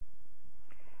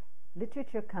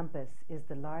Literature Compass is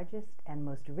the largest and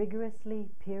most rigorously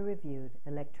peer-reviewed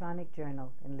electronic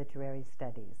journal in literary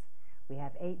studies. We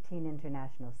have 18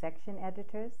 international section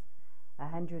editors,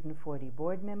 140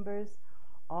 board members,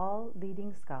 all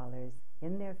leading scholars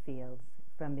in their fields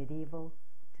from medieval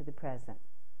to the present.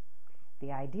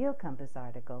 The ideal Compass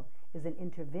article is an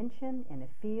intervention in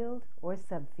a field or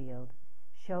subfield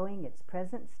showing its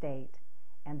present state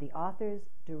and the author's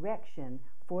direction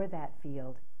for that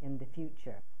field in the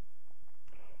future.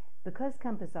 Because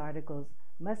Compass articles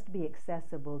must be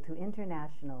accessible to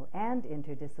international and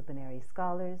interdisciplinary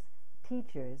scholars,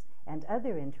 teachers, and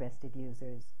other interested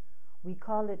users, we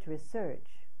call it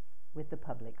research with the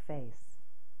public face.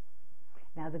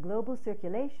 Now, the Global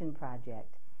Circulation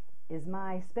Project is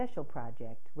my special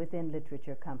project within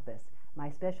Literature Compass,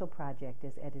 my special project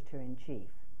as editor-in-chief.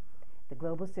 The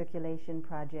Global Circulation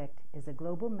Project is a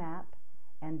global map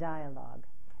and dialogue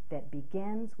that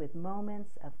begins with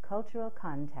moments of cultural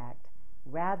contact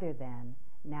rather than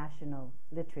national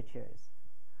literatures.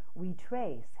 We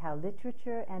trace how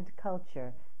literature and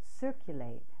culture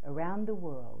circulate around the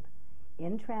world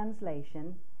in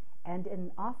translation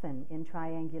and often in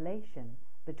triangulation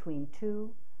between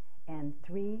 2 and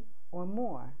 3 or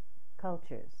more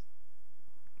cultures.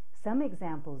 Some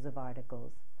examples of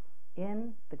articles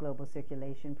in the Global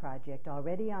Circulation Project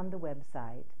already on the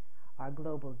website are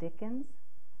Global Dickens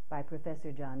by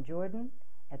Professor John Jordan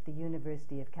at the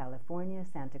University of California,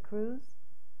 Santa Cruz,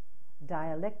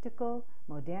 Dialectical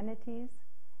Modernities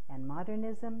and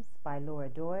Modernisms by Laura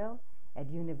Doyle at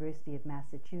University of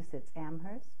Massachusetts,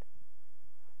 Amherst,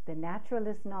 The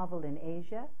Naturalist Novel in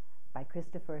Asia by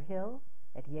Christopher Hill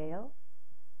at Yale,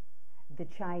 The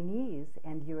Chinese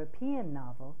and European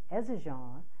Novel as a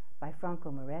Genre by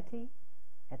Franco Moretti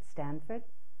at Stanford,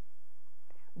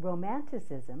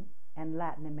 Romanticism and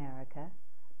Latin America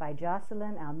by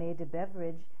Jocelyn Almeida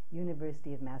Beveridge,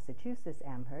 University of Massachusetts,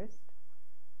 Amherst,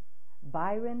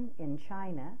 Byron in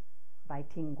China by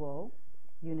Ting Guo,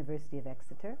 University of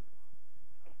Exeter,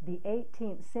 The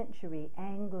 18th Century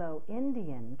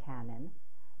Anglo-Indian Canon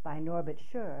by Norbert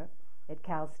Schur at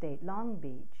Cal State Long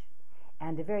Beach,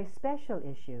 and a very special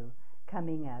issue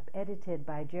coming up, edited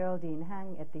by Geraldine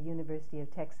Hung at the University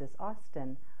of Texas,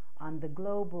 Austin, on the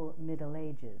global Middle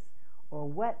Ages, or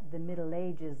what the Middle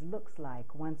Ages looks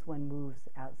like once one moves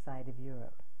outside of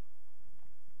Europe.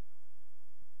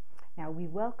 Now, we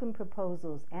welcome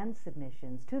proposals and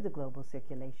submissions to the Global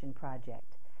Circulation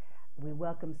Project. We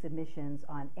welcome submissions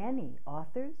on any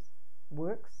authors,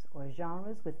 works, or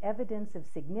genres with evidence of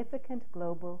significant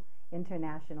global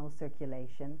international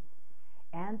circulation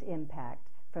and impact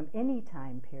from any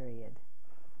time period.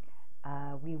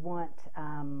 We want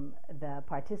the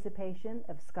participation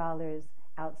of scholars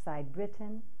outside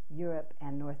Britain, Europe,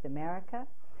 and North America,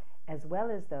 as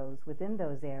well as those within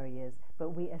those areas, but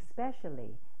we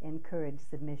especially encourage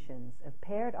submissions of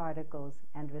paired articles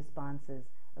and responses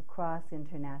across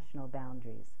international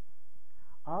boundaries.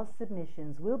 All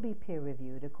submissions will be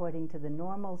peer-reviewed according to the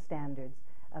normal standards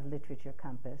of Literature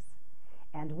Compass,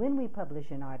 and when we publish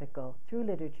an article through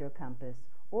Literature Compass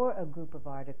or a group of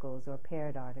articles or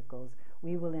paired articles,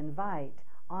 we will invite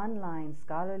online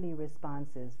scholarly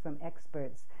responses from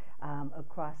experts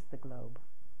across the globe.